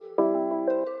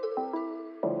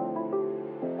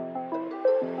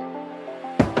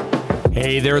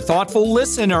Hey there, thoughtful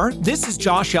listener. This is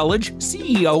Josh Elledge,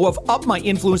 CEO of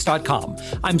UpMyInfluence.com.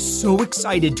 I'm so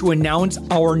excited to announce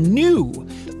our new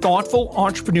Thoughtful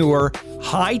Entrepreneur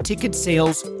high-ticket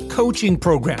sales coaching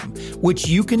program, which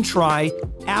you can try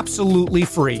absolutely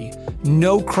free.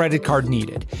 No credit card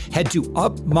needed. Head to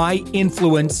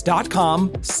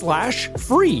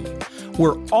UpMyInfluence.com/free.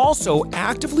 We're also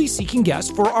actively seeking guests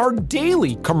for our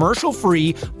daily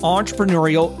commercial-free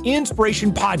entrepreneurial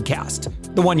inspiration podcast,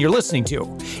 the one you're listening to.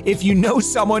 If you know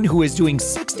someone who is doing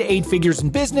 6 to 8 figures in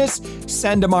business,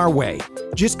 send them our way.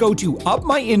 Just go to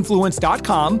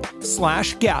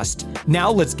UpMyInfluence.com/guest.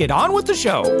 Now let's get on with the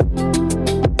show.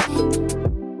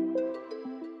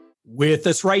 With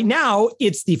us right now,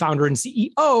 it's the founder and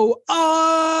CEO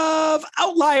of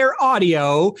Outlier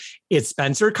Audio. It's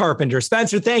Spencer Carpenter.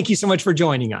 Spencer, thank you so much for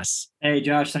joining us. Hey,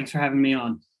 Josh, thanks for having me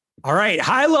on. All right,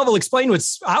 high level, explain what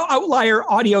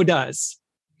Outlier Audio does.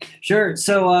 Sure.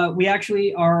 So we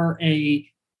actually are a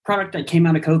product that came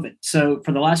out of COVID. So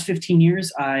for the last 15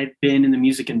 years, I've been in the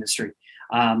music industry.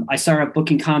 I started out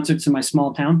booking concerts in my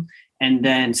small town and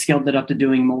then scaled it up to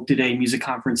doing multi-day music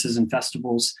conferences and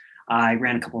festivals. I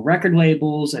ran a couple of record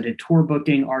labels. I did tour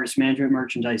booking, artist management,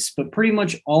 merchandise, but pretty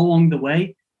much all along the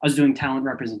way, I was doing talent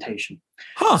representation.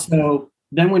 So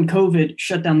then when COVID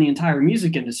shut down the entire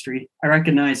music industry, I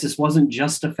recognized this wasn't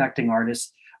just affecting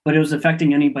artists, but it was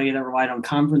affecting anybody that relied on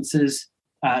conferences,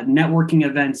 networking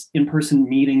events, in-person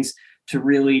meetings to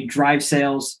really drive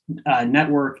sales,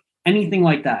 network, anything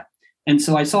like that. And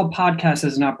so I saw podcasts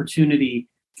as an opportunity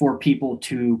for people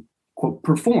to, quote,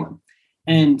 perform.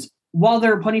 And while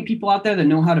there are plenty of people out there that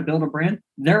know how to build a brand,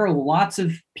 there are lots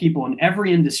of people in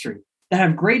every industry that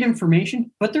have great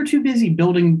information, but they're too busy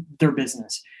building their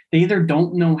business. They either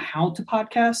don't know how to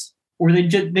podcast or they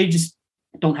just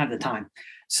don't have the time.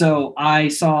 So I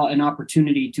saw an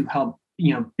opportunity to help,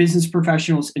 business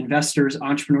professionals, investors,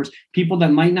 entrepreneurs, people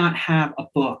that might not have a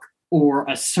book or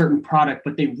a certain product,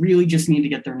 but they really just need to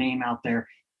get their name out there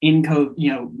in code,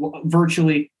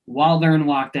 virtually while they're in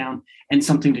lockdown and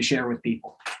something to share with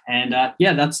people. And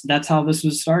that's how this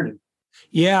was started.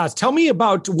 Yeah. Tell me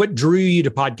about what drew you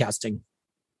to podcasting.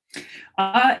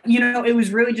 It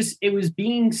was really it was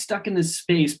being stuck in this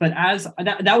space, but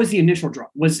that was the initial draw.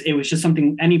 It was just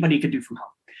something anybody could do from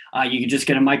home. You could just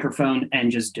get a microphone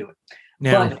and just do it.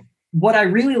 Now, but what I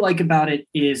really like about it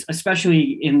is,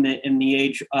 especially in the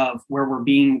age of where we're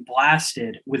being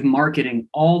blasted with marketing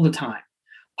all the time,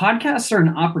 podcasts are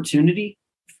an opportunity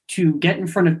to get in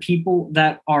front of people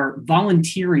that are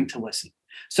volunteering to listen.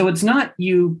 So it's not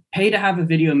you pay to have a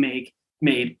video made,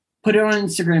 put it on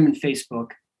Instagram and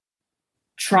Facebook,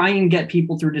 try and get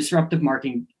people through disruptive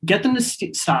marketing, get them to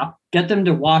stop, get them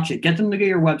to watch it, get them to go to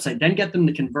your website, then get them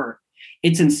to convert.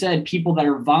 It's instead people that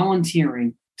are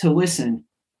volunteering to listen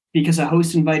because a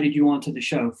host invited you onto the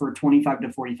show for 25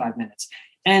 to 45 minutes.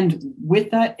 And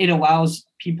with that, it allows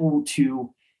people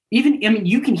to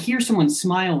you can hear someone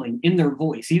smiling in their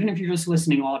voice, even if you're just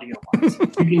listening audio-wise. You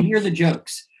can hear the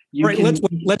jokes. All right,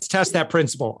 let's test that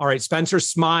principle. All right, Spencer,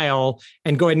 smile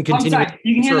and go ahead and continue.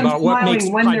 You can hear them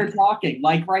smiling when they're talking.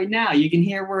 Like right now, you can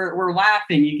hear we're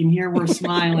laughing. You can hear we're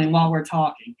smiling while we're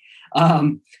talking.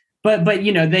 But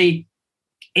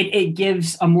it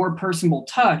gives a more personable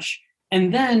touch.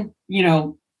 And then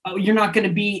you're not going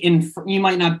to be you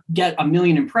might not get 1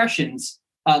 million impressions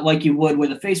like you would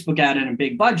with a Facebook ad and a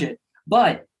big budget,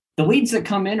 but the leads that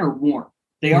come in are warm.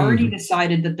 They already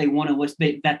decided that they want to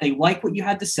listen, that they like what you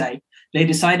had to say. They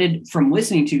decided from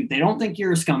listening to, they don't think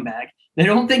you're a scumbag. They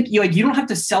don't think you don't have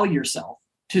to sell yourself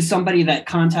to somebody that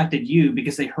contacted you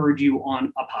because they heard you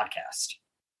on a podcast.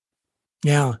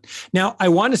 Yeah. Now I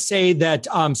want to say that,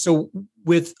 so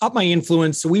with Up My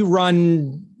Influence, so we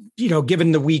run,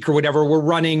 given the week or whatever, we're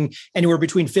running anywhere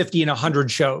between 50 and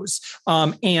 100 shows.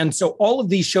 And so all of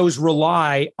these shows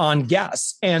rely on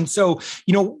guests. And so,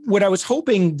 what I was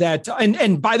hoping that,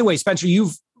 and by the way, Spencer,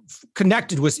 you've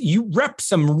connected with, you rep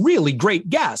some really great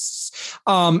guests.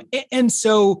 And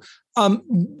so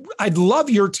I'd love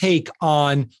your take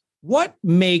on what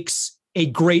makes a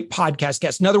great podcast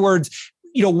guest. In other words,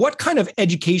 what kind of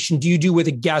education do you do with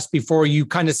a guest before you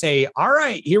kind of say, all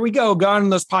right, here we go on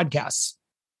those podcasts?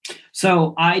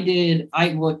 So I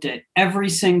looked at every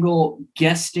single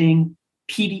guesting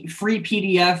free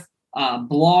PDF,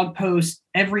 blog post,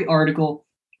 every article.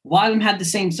 A lot of them had the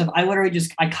same stuff. I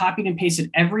copied and pasted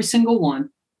every single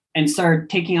one and started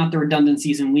taking out the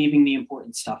redundancies and leaving the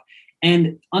important stuff.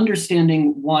 And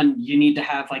understanding, one, you need to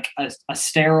have like a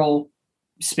sterile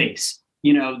space.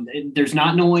 There's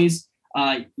not noise.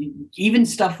 Even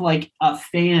stuff like a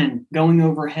fan going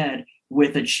overhead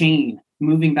with a chain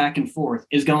moving back and forth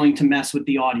is going to mess with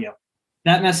the audio.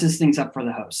 that messes things up for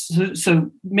the host.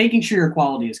 So making sure your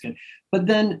quality is good, but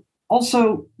then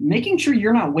also making sure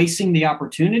you're not wasting the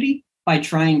opportunity by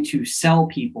trying to sell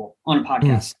people on a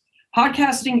podcast.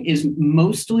 Podcasting is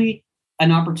mostly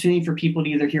an opportunity for people to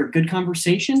either hear a good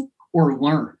conversation or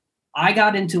learn. I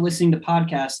got into listening to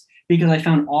podcasts because I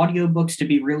found audiobooks to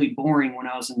be really boring when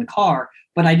I was in the car,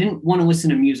 but I didn't want to listen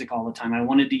to music all the time. I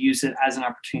wanted to use it as an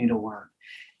opportunity to learn.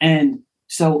 And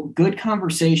so good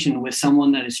conversation with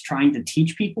someone that is trying to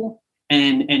teach people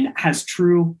and has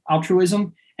true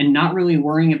altruism and not really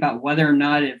worrying about whether or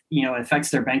not it,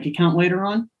 affects their bank account later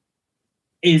on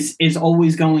is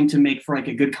always going to make for like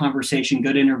a good conversation,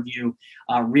 good interview,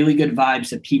 really good vibes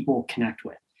that people connect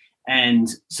with. And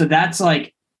so that's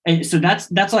like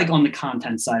on the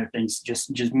content side of things,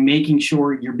 just making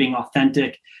sure you're being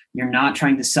authentic. You're not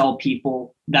trying to sell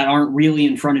people that aren't really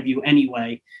in front of you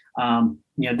anyway.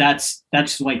 That's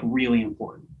like really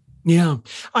important. Yeah.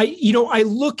 I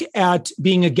look at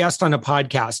being a guest on a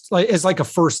podcast as like a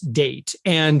first date,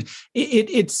 and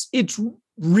it's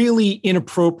really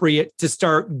inappropriate to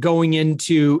start going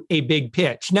into a big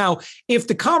pitch. Now, if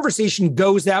the conversation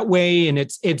goes that way and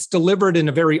it's delivered in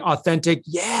a very authentic,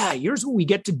 here's what we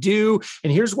get to do,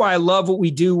 and here's why I love what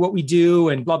we do,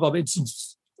 and blah, blah, blah.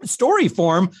 It's story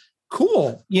form.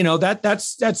 Cool.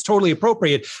 That's totally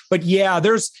appropriate. But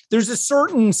there's a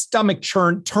certain stomach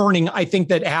turning, I think,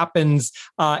 that happens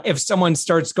if someone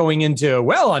starts going into,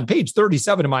 well, on page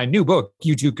 37 of my new book,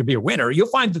 you too could be a winner. You'll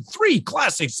find the 3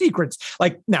 classic secrets.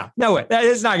 Like, no way. That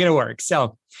is not going to work.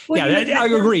 So I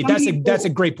agree. That's a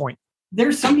great point.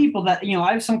 There's some people that,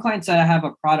 I have some clients that have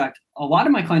a product. A lot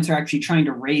of my clients are actually trying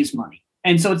to raise money.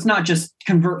 And so it's not just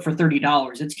convert for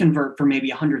 $30. It's convert for maybe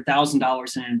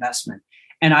 $100,000 in investment.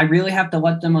 And I really have to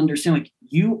let them understand, like,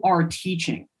 you are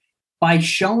teaching by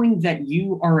showing that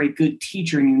you are a good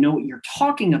teacher and you know what you're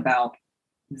talking about.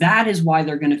 That is why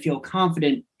they're going to feel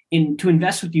confident to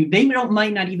invest with you. They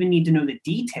might not even need to know the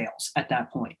details at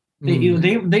that point.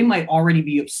 They might already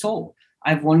be sold. I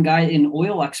have one guy in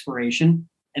oil exploration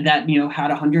that,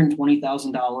 had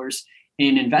 $120,000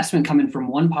 in investment coming from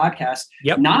one podcast,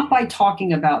 not by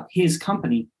talking about his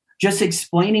company, just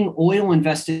explaining oil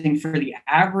investing for the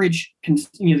average,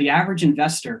 the average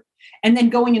investor, and then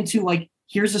going into like,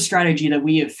 here's a strategy that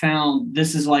we have found.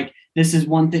 This is one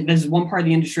thing. This is one part of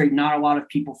the industry not a lot of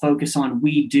people focus on.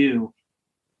 We do.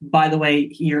 By the way,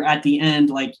 here at the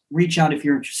end, like, reach out if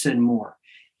you're interested in more.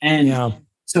 And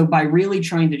so by really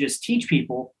trying to just teach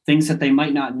people things that they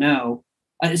might not know,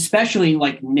 especially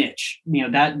like niche,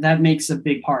 that makes a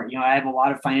big part. I have a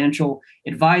lot of financial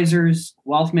advisors,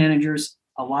 wealth managers.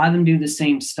 A lot of them do the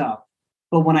same stuff,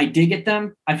 but when I dig at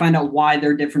them, I find out why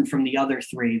they're different from the other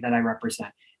 3 that I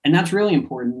represent. And that's really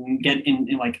important. You get in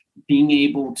like being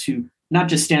able to not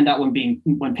just stand out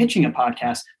when pitching a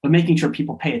podcast, but making sure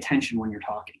people pay attention when you're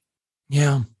talking.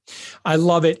 Yeah, I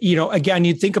love it. Again,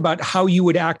 you think about how you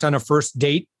would act on a first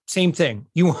date. Same thing.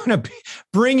 You want to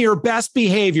bring your best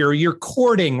behavior. You're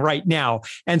courting right now.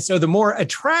 And so the more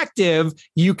attractive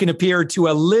you can appear to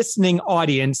a listening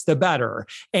audience, the better.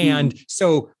 And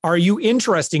so are you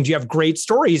interesting? Do you have great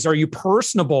stories? Are you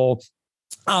personable?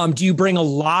 Do you bring a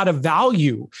lot of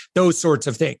value? Those sorts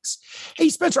of things. Hey,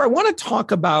 Spencer, I want to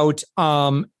talk about,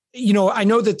 I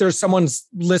know that there's someone's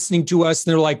listening to us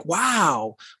and they're like,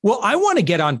 wow, well, I want to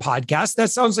get on podcasts. That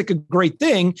sounds like a great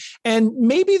thing. And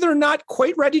maybe they're not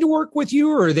quite ready to work with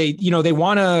you, or they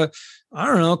want to, I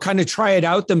don't know, kind of try it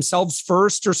out themselves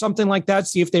first or something like that.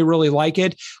 See if they really like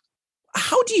it.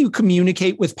 How do you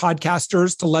communicate with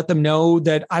podcasters to let them know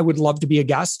that I would love to be a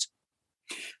guest?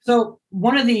 So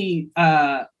one of the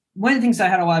things I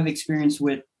had a lot of experience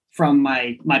with from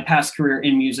my past career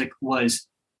in music was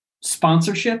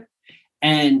sponsorship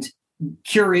and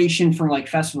curation for like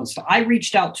festivals. So I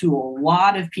reached out to a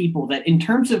lot of people that, in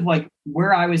terms of like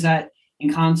where I was at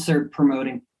in concert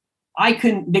promoting, I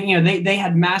couldn't, they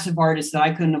had massive artists that I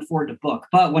couldn't afford to book.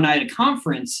 But when I had a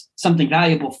conference, something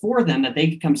valuable for them that they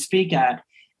could come speak at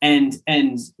and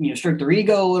stroke their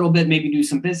ego a little bit, maybe do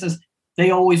some business,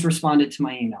 they always responded to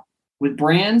my email. With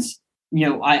brands,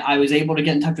 I was able to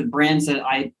get in touch with brands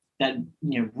that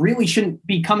really shouldn't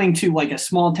be coming to like a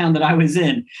small town that I was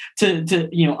in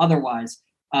to otherwise,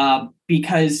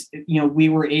 because, I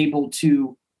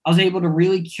was able to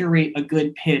really curate a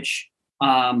good pitch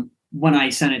when I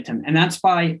sent it to them. And that's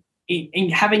by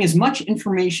having as much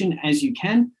information as you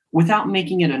can without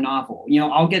making it a novel.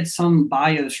 I'll get some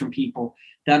bios from people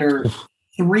that are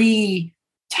 3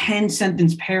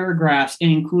 10-sentence paragraphs, and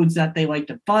includes that they like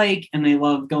to bike and they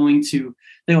love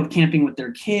camping with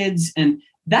their kids. And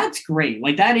that's great.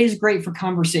 Like, that is great for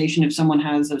conversation if someone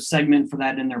has a segment for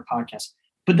that in their podcast.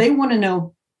 But they want to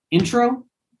know, intro,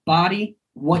 body,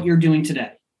 what you're doing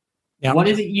today. Yep. What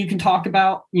is it you can talk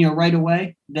about, right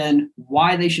away, then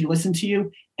why they should listen to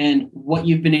you and what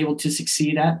you've been able to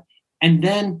succeed at. And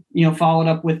then, follow it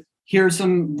up with, here's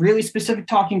some really specific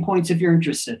talking points if you're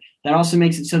interested. That also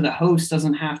makes it so the host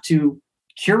doesn't have to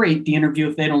curate the interview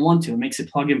if they don't want to. It makes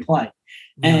it plug and play.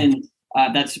 And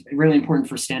that's really important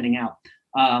for standing out.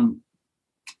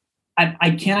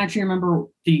 I can't actually remember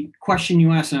the question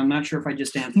you asked, and I'm not sure if I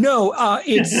just answered. No,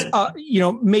 it's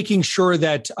making sure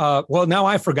that. Well, now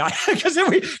I forgot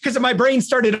because my brain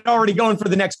started already going for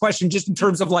the next question, just in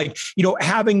terms of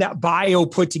having that bio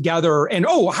put together and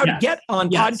how to get on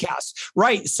podcasts,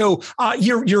 right? So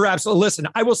you're absolutely. Listen,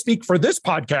 I will speak for this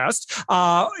podcast.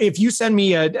 If you send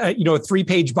me a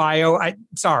 3-page bio, I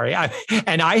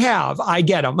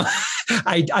get them.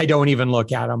 I don't even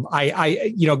look at them.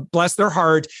 I bless their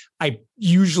heart. I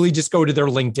usually just go to their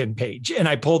LinkedIn page and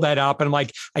I pull that up and I'm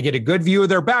like, I get a good view of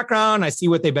their background. I see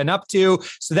what they've been up to.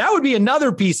 So that would be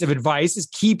another piece of advice, is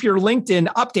keep your LinkedIn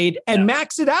update and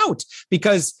max it out,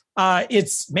 because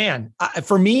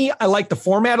for me, I like the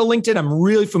format of LinkedIn. I'm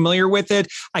really familiar with it.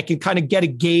 I can kind of get a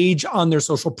gauge on their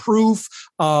social proof.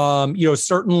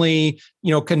 Certainly,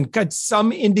 can get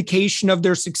some indication of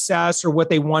their success or what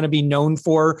they want to be known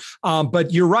for.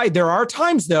 But you're right. There are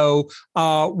times though,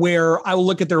 where I will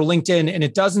look at their LinkedIn and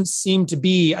it doesn't seem to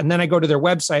be, and then I go to their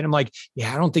website and I'm like,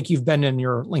 I don't think you've been in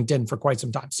your LinkedIn for quite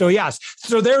some time. So yes.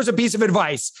 So there's a piece of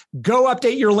advice. Go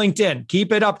update your LinkedIn,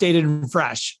 keep it updated and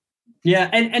fresh.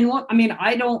 Yeah. And what,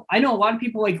 I know a lot of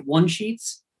people like one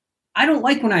sheets. I don't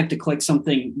like when I have to click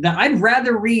something. That I'd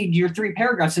rather read your 3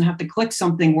 paragraphs than have to click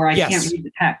something where I can't read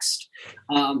the text.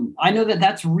 I know that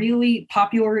that's really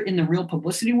popular in the real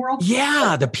publicity world.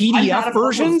 Yeah, the PDF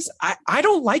versions. I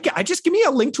don't like it. I just give me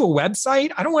a link to a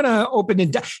website. I don't want to open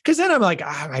it because then I'm like,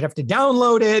 I'd have to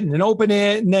download it and then open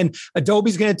it. And then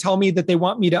Adobe's going to tell me that they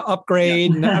want me to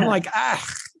upgrade. And I'm like,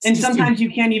 And sometimes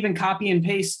you can't even copy and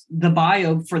paste the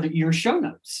bio for your show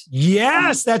notes.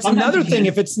 Yes, that's another thing.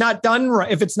 If it's not done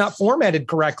right, if it's not formatted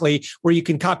correctly, where you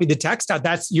can copy the text out,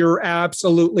 you're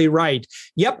absolutely right.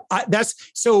 Yep,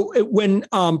 so when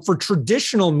for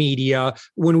traditional media,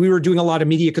 when we were doing a lot of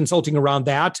media consulting around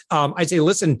that, I say,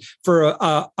 listen, for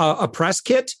a press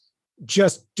kit,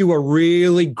 just do a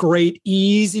really great,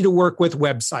 easy to work with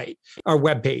website or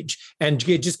web page, and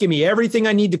just give me everything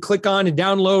I need to click on and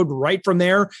download right from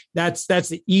there. That's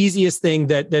the easiest thing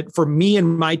that for me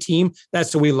and my team,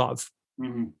 that's what we love.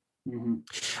 Mm-hmm.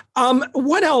 Mm-hmm.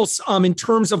 What else in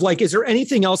terms of is there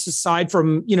anything else aside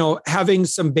from, having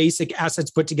some basic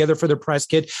assets put together for the press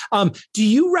kit? Do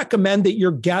you recommend that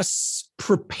your guests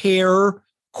prepare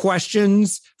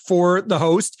questions for the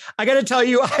host? I got to tell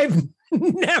you,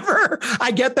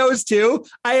 I get those too.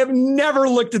 I have never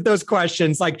looked at those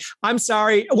questions. I'm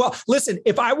sorry. Well, listen,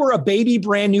 if I were a baby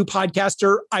brand new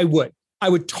podcaster, I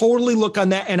would totally look on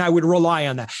that and I would rely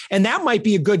on that. And that might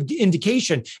be a good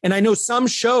indication. And I know some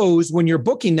shows, when you're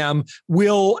booking them,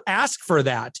 will ask for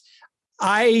that.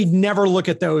 I never look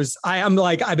at those. I'm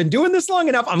like, I've been doing this long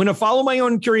enough. I'm going to follow my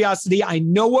own curiosity. I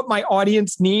know what my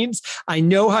audience needs. I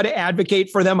know how to advocate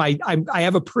for them. I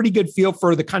have a pretty good feel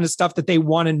for the kind of stuff that they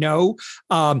want to know.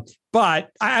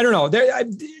 But I don't know.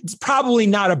 It's probably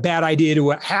not a bad idea to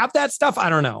have that stuff. I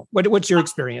don't know. What's your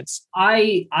experience?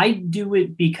 I do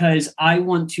it because I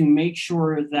want to make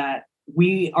sure that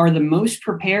we are the most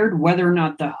prepared, whether or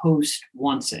not the host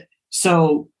wants it.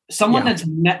 So someone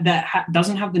that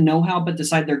doesn't have the know-how but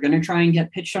decide they're going to try and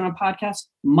get pitched on a podcast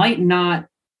might not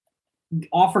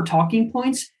offer talking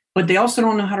points, but they also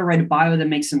don't know how to write a bio that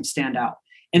makes them stand out.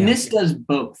 And this does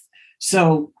both.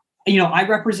 So, I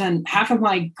represent half of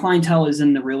my clientele is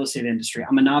in the real estate industry.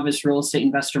 I'm a novice real estate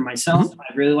investor myself. Mm-hmm.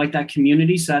 I really like that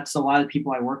community. So that's a lot of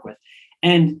people I work with.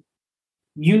 And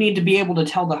you need to be able to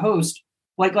tell the host,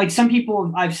 like some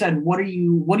people I've said, what do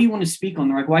you want to speak on?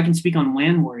 They're like, well, I can speak on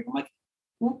landlording. I'm like,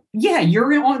 well, yeah, you're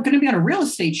going to be on a real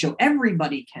estate show.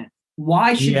 Everybody can.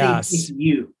 Why should they pick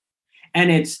you?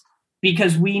 And it's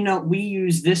because we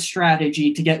use this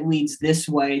strategy to get leads this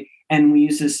way. And we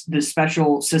use this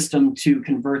special system to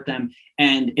convert them.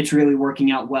 And it's really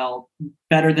working out well,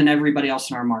 better than everybody else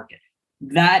in our market.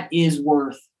 That is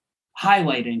worth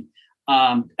highlighting,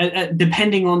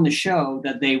 depending on the show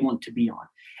that they want to be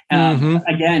on.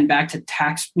 Again, back to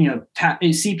tax,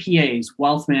 CPAs,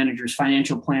 wealth managers,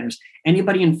 financial planners,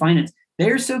 anybody in finance,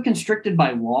 they're so constricted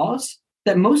by laws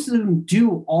that most of them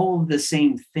do all of the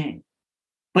same thing.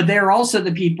 But they're also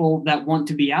the people that want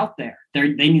to be out there. They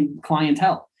need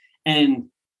clientele. And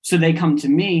so they come to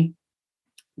me.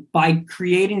 By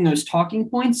creating those talking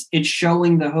points, it's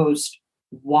showing the host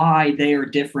why they are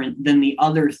different than the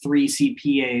other 3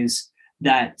 CPAs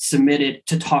that submitted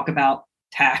to talk about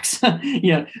tax,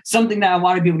 something that a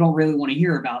lot of people don't really want to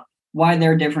hear about, why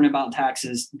they're different about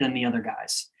taxes than the other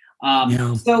guys.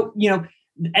 So,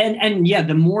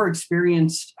 the more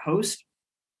experienced host,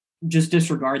 just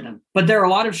disregard them. But there are a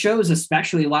lot of shows,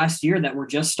 especially last year, that were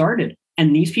just started.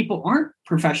 And these people aren't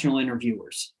professional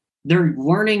interviewers. They're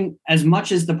learning as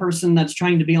much as the person that's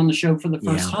trying to be on the show for the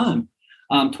first time.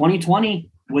 2020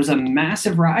 was a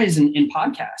massive rise in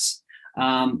podcasts.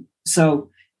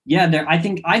 I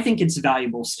think it's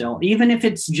valuable still, even if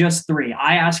it's just 3.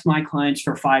 I ask my clients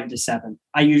for 5 to 7.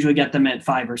 I usually get them at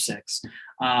 5 or 6.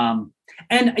 I'll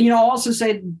also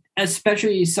say,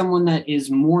 especially someone that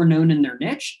is more known in their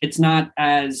niche, it's not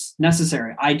as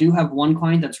necessary. I do have one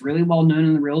client that's really well known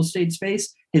in the real estate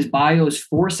space. His bio is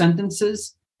 4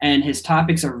 sentences and his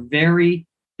topics are very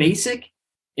basic.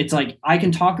 It's like, I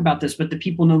can talk about this, but the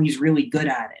people know he's really good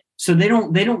at it. So they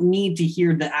don't need to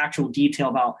hear the actual detail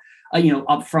about,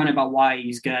 upfront about why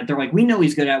he's good at it. They're like, we know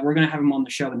he's good at it. We're going to have him on the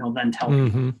show and he'll then tell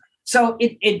you. So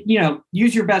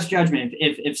use your best judgment.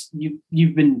 If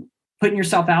you've been putting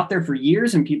yourself out there for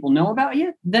years and people know about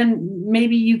you, then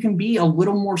maybe you can be a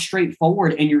little more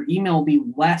straightforward and your email will be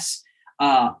less,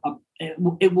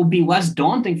 it will be less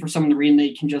daunting for someone to read and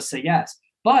they can just say yes.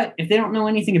 But if they don't know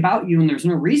anything about you and there's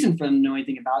no reason for them to know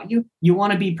anything about you, you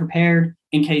want to be prepared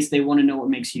in case they want to know what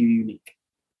makes you unique.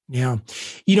 Yeah.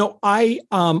 I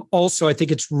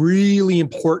think it's really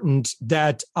important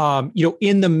that,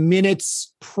 in the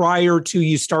minutes prior to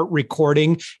you start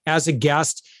recording as a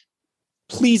guest,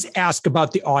 please ask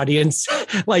about the audience.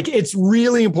 Like, it's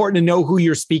really important to know who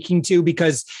you're speaking to,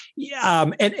 because,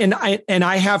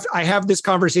 I have this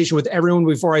conversation with everyone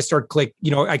before I start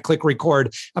I click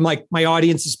record. I'm like, my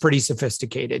audience is pretty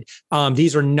sophisticated.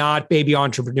 These are not baby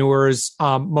entrepreneurs.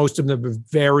 Most of them are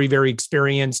very, very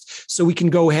experienced. So we can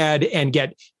go ahead and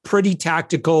get pretty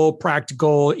tactical,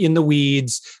 practical, in the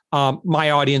weeds. My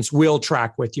audience will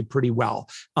track with you pretty well,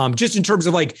 just in terms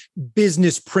of like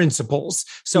business principles.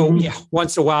 So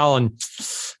once in a while, and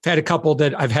I've had a couple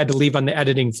that I've had to leave on the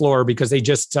editing floor because they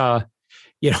just,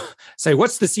 say,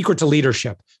 what's the secret to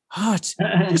leadership? Oh, it's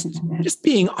just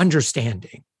being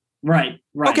understanding. Right.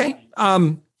 Okay.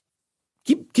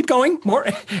 Keep going more.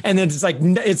 And then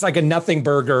it's like a nothing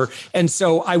burger. And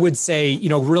so I would say,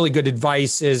 really good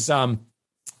advice is,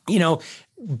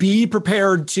 be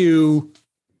prepared to,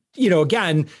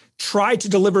 again, try to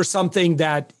deliver something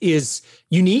that is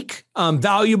unique,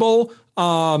 valuable,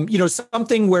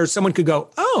 something where someone could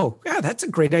go, oh, yeah, that's a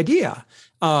great idea.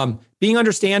 Being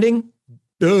understanding.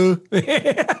 Well,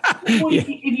 if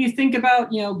you think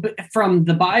about, from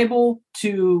the Bible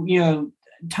to,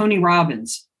 Tony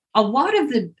Robbins, a lot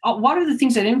of the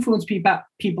things that influence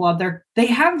people out there, they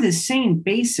have the same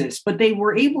basis, but they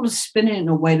were able to spin it in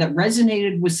a way that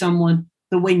resonated with someone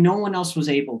the way no one else was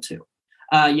able to.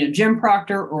 Jim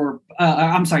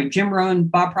Rohn,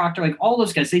 Bob Proctor, like all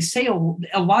those guys, they say a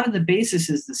lot of the basis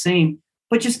is the same,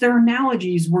 but just their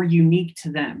analogies were unique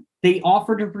to them. They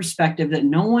offered a perspective that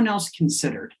no one else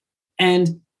considered.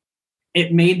 And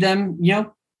it made them,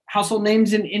 household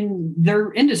names in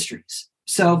their industries.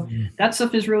 So that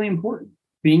stuff is really important.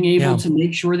 Being able to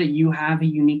make sure that you have a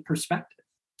unique perspective.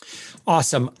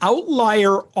 Awesome.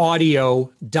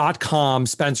 Outlieraudio.com,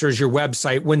 Spencer, is your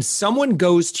website. When someone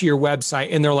goes to your website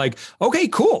and they're like, okay,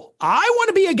 cool, I want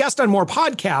to be a guest on more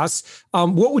podcasts,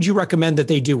 what would you recommend that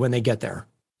they do when they get there?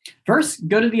 First,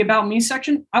 go to the About Me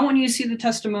section. I want you to see the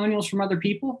testimonials from other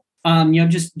people.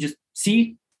 Just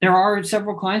see, there are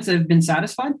several clients that have been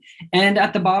satisfied. And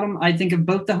at the bottom, I think of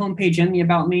both the homepage and the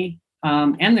About Me.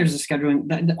 And there's a scheduling.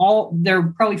 There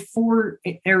are probably 4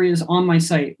 areas on my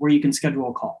site where you can schedule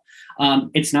a call.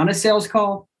 It's not a sales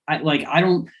call. I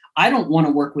don't want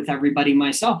to work with everybody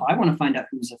myself. I want to find out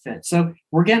who's a fit. So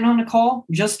we're getting on a call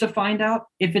just to find out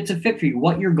if it's a fit for you,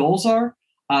 what your goals are,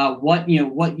 what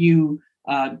you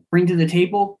bring to the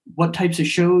table, what types of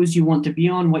shows you want to be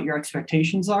on, what your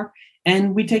expectations are.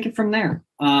 And we take it from there.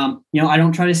 I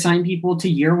don't try to sign people to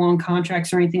year-long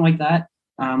contracts or anything like that.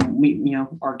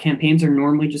 Our campaigns are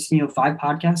normally just, 5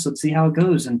 podcasts. Let's see how it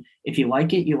goes. And if you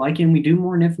like it, and we do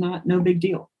more. And if not, no big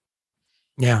deal.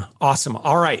 Yeah. Awesome.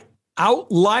 All right.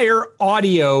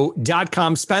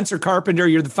 Outlieraudio.com. Spencer Carpenter,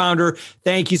 you're the founder.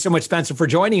 Thank you so much, Spencer, for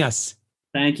joining us.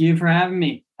 Thank you for having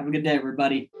me. Have a good day,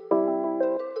 everybody.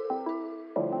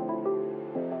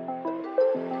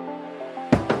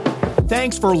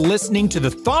 Thanks for listening to the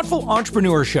Thoughtful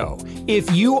Entrepreneur Show.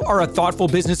 If you are a thoughtful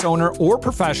business owner or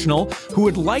professional who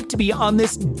would like to be on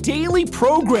this daily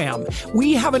program,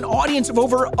 we have an audience of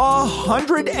over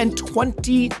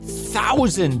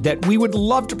 120,000 that we would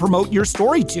love to promote your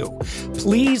story to.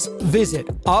 Please visit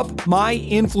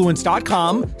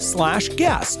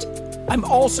upmyinfluence.com/guest. I'm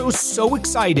also so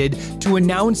excited to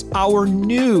announce our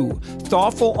new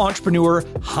Thoughtful Entrepreneur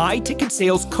high-ticket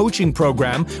sales coaching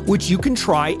program, which you can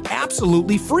try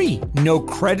absolutely free. No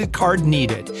credit card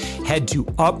needed. Head to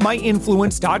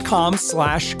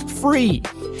upmyinfluence.com/free.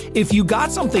 If you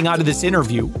got something out of this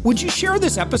interview, would you share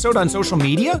this episode on social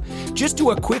media? Just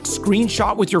do a quick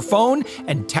screenshot with your phone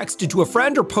and text it to a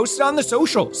friend or post it on the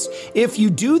socials. If you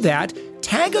do that,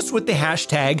 tag us with the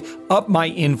hashtag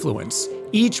UpMyInfluence.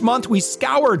 Each month, we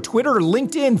scour Twitter,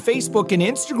 LinkedIn, Facebook, and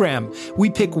Instagram. We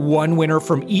pick one winner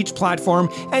from each platform,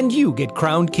 and you get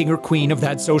crowned king or queen of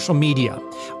that social media.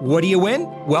 What do you win?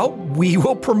 Well, we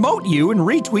will promote you and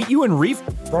retweet you and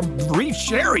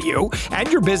reshare you and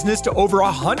your business to over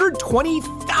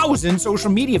 120,000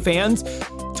 social media fans,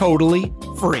 totally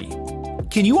free.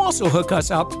 Can you also hook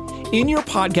us up in your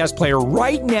podcast player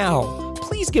right now?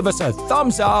 Please give us a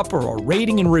thumbs up or a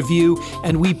rating and review,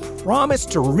 and we promise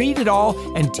to read it all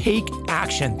and take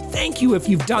action. Thank you if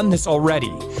you've done this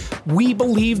already. We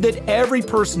believe that every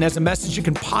person has a message that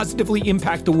can positively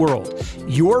impact the world.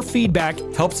 Your feedback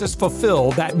helps us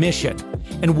fulfill that mission.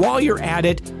 And while you're at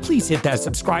it, please hit that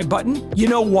subscribe button. You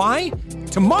know why?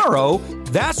 Tomorrow,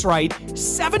 that's right,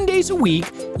 7 days a week,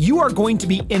 you are going to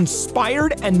be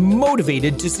inspired and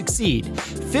motivated to succeed.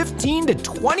 15 to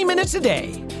 20 minutes a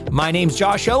day. My name's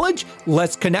Josh Elledge.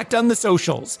 Let's connect on the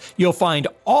socials. You'll find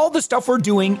all the stuff we're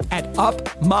doing at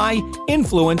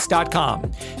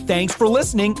upmyinfluence.com. Thanks for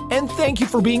listening, and thank you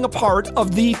for being a part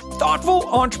of the Thoughtful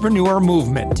Entrepreneur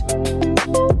movement.